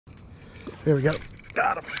There we go.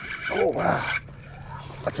 Got him. Oh, wow.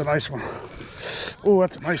 That's a nice one. Oh,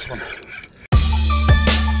 that's a nice one.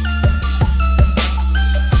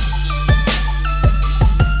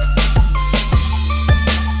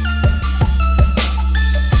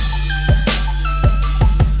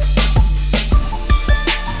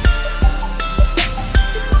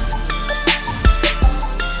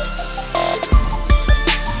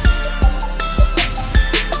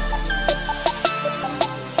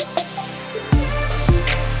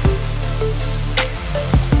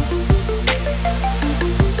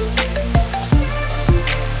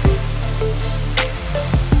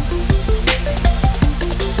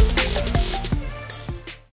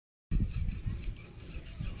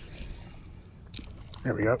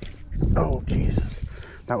 There we go. Oh, Jesus.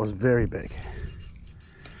 That was very big.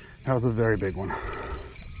 That was a very big one.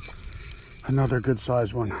 Another good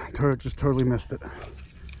sized one. Just totally missed it.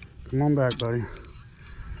 Come on back, buddy.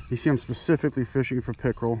 You see I'm specifically fishing for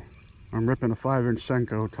pickerel. I'm ripping a 5-inch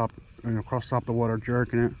Senko across top of the water,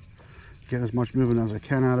 jerking it. Get as much movement as I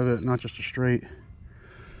can out of it, not just a straight.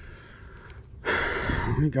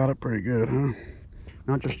 We got it pretty good, huh?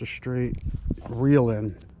 Not just a straight reel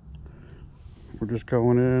in. We're just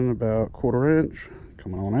going in about 1/4 inch,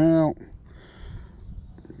 coming on out,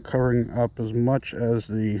 covering up as much as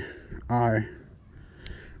the eye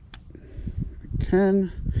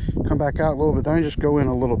can. Come back out a little bit, then I just go in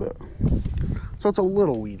a little bit. So it's a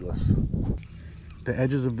little weedless. The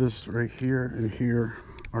edges of this right here and here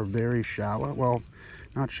are very shallow. Well,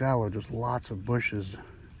 not shallow, just lots of bushes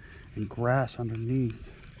and grass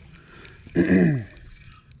underneath.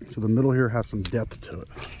 So the middle here has some depth to it.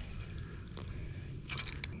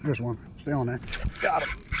 There's one. Stay on there. Got him.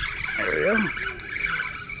 There we go.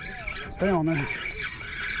 Stay on there.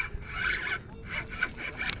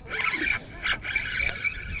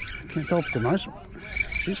 Can't tell if it's a nice one.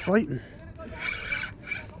 She's fighting.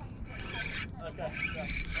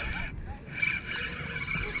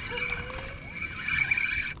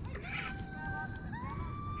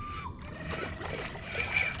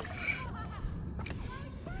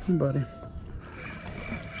 Hey, buddy.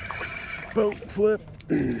 Boat flip.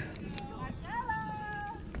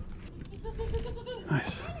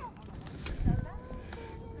 Nice.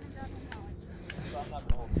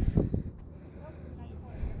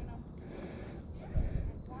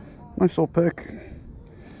 Nice little pick.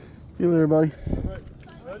 See you later, buddy.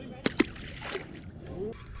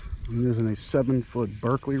 I'm using a 7-foot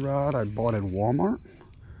Berkeley rod I bought at Walmart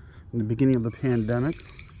in the beginning of the pandemic.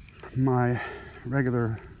 My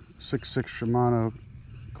regular 6'6" Shimano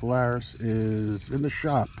Polaris is in the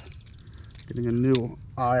shop getting a new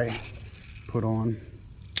eye put on.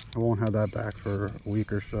 I won't have that back for a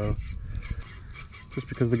week or so, just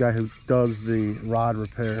because the guy who does the rod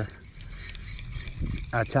repair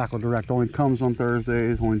at Tackle Direct only comes on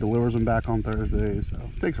Thursdays, only delivers them back on Thursdays, so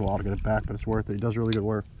it takes a while to get it back, but it's worth it. He does really good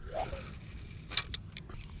work.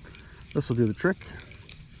 This will do the trick.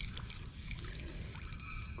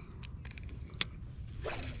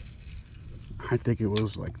 I think it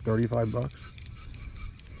was like 35 bucks.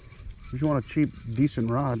 If you want a cheap, decent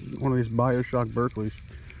rod, one of these BioShock Berkeleys,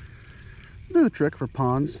 do the trick for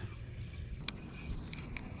ponds.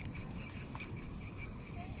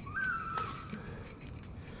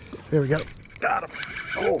 There we go. Got him.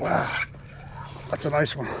 Oh, wow. That's a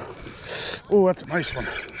nice one. Oh, that's a nice one.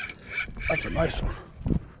 That's a nice one.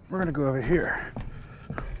 We're going to go over here.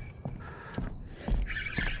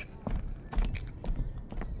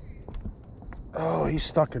 Oh, he's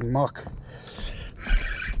stuck in muck.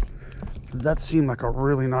 That seemed like a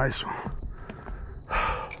really nice one.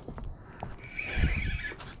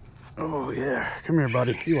 Oh, yeah. Come here,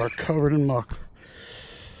 buddy. You are covered in muck.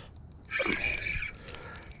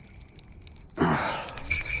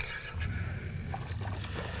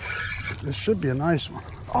 This should be a nice one.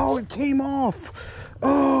 Oh, it came off.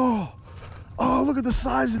 Oh, oh, look at the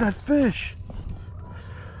size of that fish.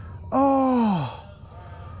 Oh,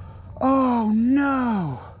 oh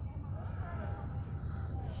no.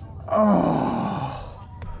 Oh,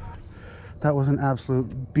 that was an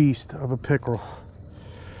absolute beast of a pickerel.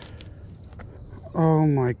 Oh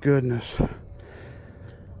my goodness.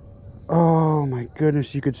 Oh my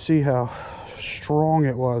goodness, you could see how strong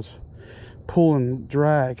it was. Pull and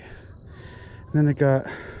drag. And then it got,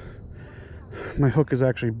 my hook is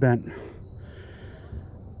actually bent.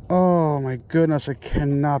 Oh my goodness, I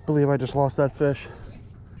cannot believe I just lost that fish.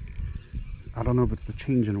 I don't know if it's the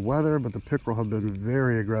change in weather, but the pickerel have been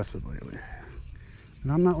very aggressive lately.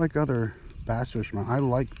 And I'm not like other bass fishermen. I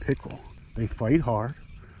like pickerel. They fight hard.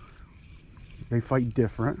 They fight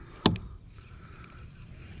different.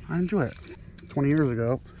 I enjoy it. 20 years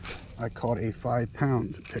ago, I caught a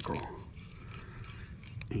 5-pound pickerel.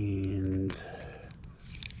 And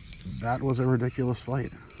that was a ridiculous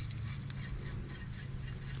fight.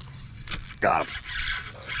 Got him.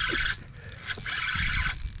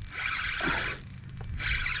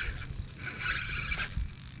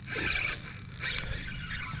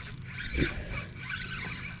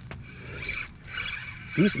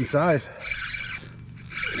 Decent size.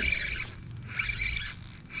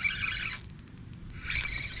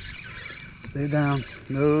 Stay down.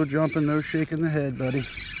 No jumping, no shaking the head, buddy.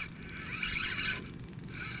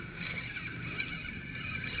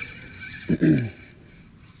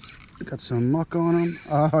 Got some muck on them.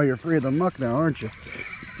 Oh, you're free of the muck now, aren't you?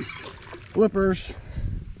 Flippers.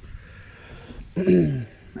 Hey,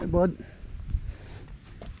 bud.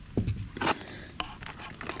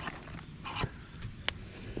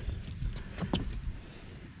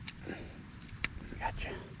 Gotcha.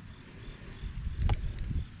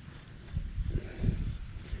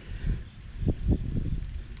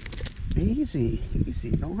 Easy,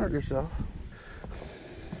 easy. Don't hurt yourself.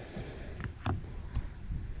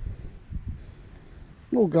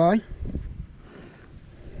 Little guy.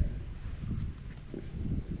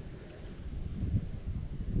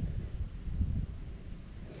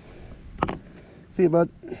 See you, bud.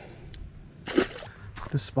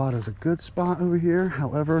 This spot is a good spot over here.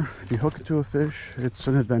 However, if you hook it to a fish, it's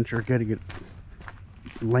an adventure getting it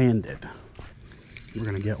landed. We're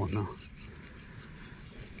gonna get one though.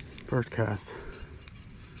 First cast.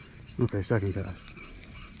 Okay, second cast.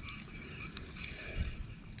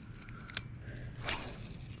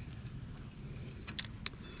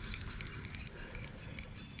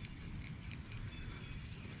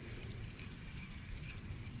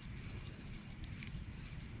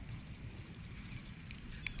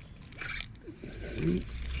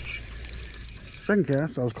 Second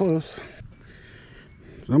cast, I was close.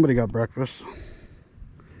 Somebody got breakfast.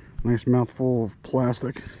 Nice mouthful of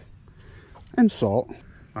plastic and salt.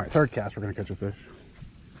 All right, third cast, we're gonna catch a fish.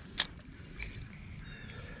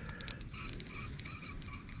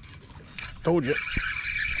 Told you.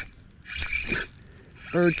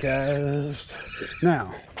 Third cast.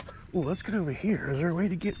 Now, oh, let's get over here. Is there a way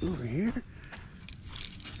to get over here?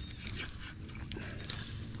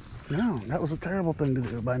 No, that was a terrible thing to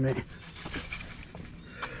do by me.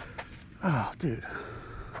 Oh, dude.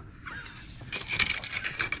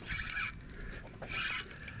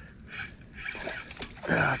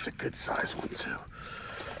 Yeah, that's a good size one too.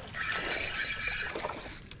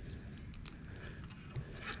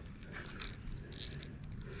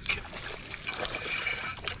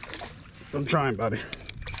 I'm trying, buddy.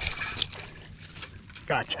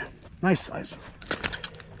 Gotcha. Nice size.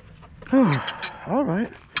 All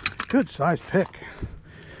right. Good size pick.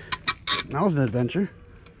 That was an adventure.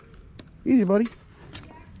 Easy, buddy.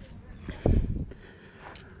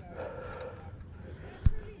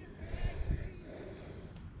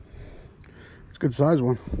 It's a good size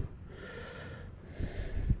one.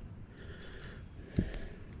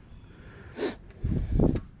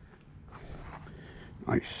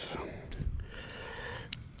 Nice.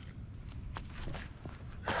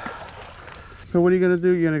 So what are you gonna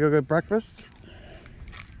do? You gonna go get breakfast?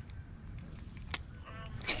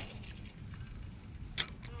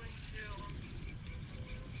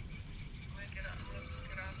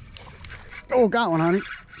 Oh, got one, honey.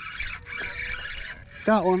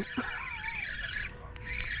 Got one.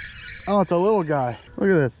 Oh, it's a little guy. Look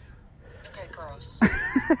at this. Okay, gross.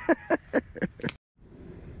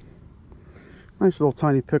 Nice little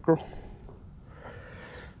tiny pickerel.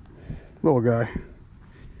 Little guy.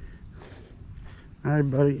 All right,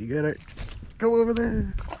 buddy, you got it. Go over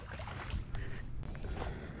there.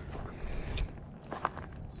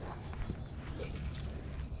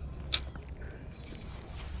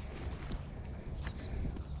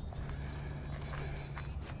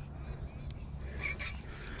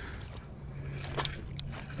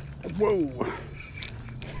 Whoa.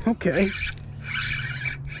 Okay.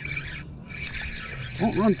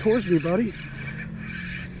 Don't run towards me, buddy.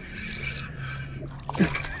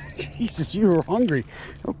 Jesus, you were hungry.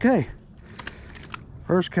 Okay.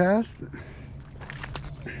 First cast. Come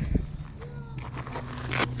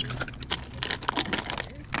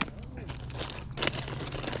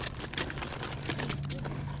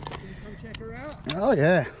check her out. Oh,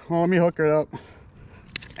 yeah. Well, let me hook her up.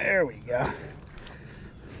 There we go.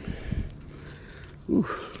 Ooh.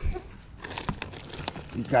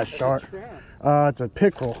 He's got sharp. It's a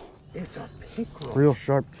pickerel. It's a pickerel. Real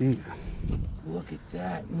sharp teeth. Look at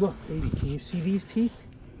that. Look, baby, can you see these teeth?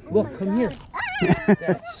 Look, come here.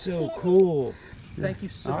 That's so cool. Thank you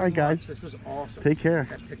so much. All right, guys. This was awesome. Take care.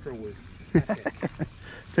 That pickerel was epic.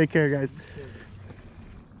 Take care, guys.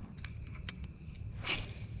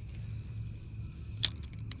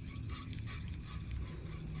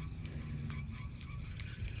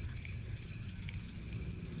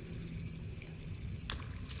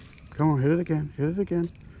 Come on, hit it again. Hit it again.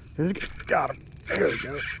 Hit it again. Got him. There we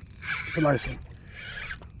go. It's a nice one.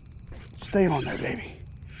 Stay on there, baby.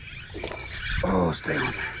 Oh, stay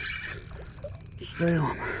on there. Stay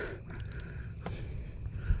on there.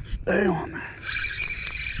 Stay on there.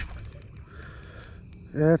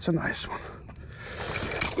 Yeah, it's a nice one.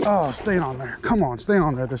 Oh, stay on there. Come on, stay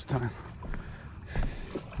on there this time.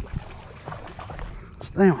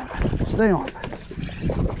 Stay on there. Stay on there.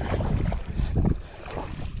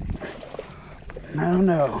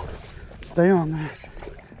 No. Stay on there.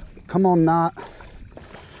 Come on, Knot.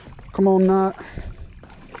 Come on, Knot.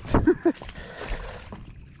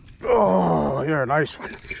 Oh, you're a nice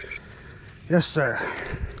one. Yes, sir.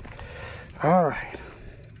 All right.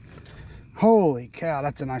 Holy cow,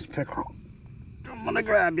 that's a nice pickerel. I'm gonna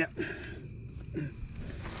grab you.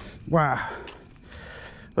 Wow.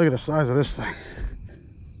 Look at the size of this thing.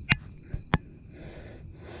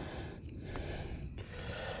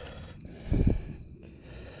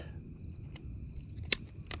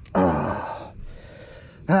 Oh,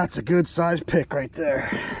 that's a good sized pick right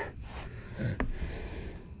there.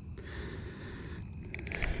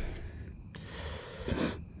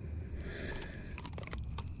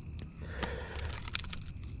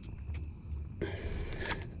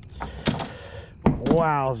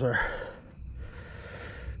 Wowzer.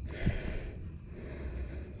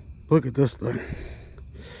 Look at this thing.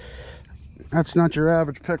 That's not your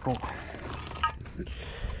average pickerel.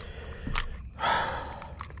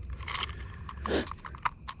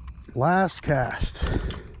 Last cast.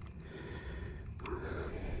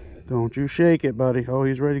 Don't you shake it, buddy. Oh,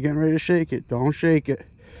 he's getting ready to shake it. Don't shake it.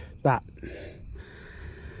 Stop.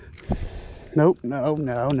 Nope, no. I don't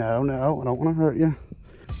want to hurt you.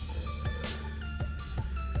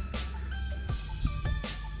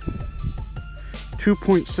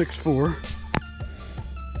 .64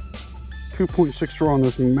 on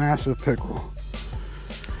this massive pickerel.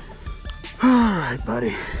 All right,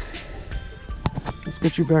 buddy. Let's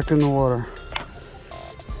get you back in the water.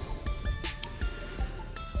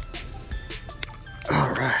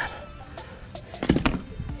 All right.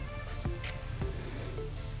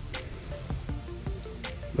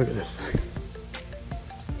 Look at this thing.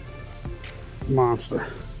 Monster.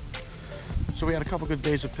 So we had a couple good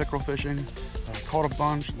days of pickerel fishing. Caught a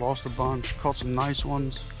bunch, lost a bunch, caught some nice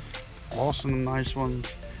ones, lost some nice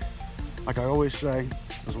ones. Like I always say,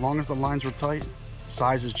 as long as the lines were tight,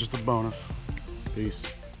 size is just a bonus. Peace.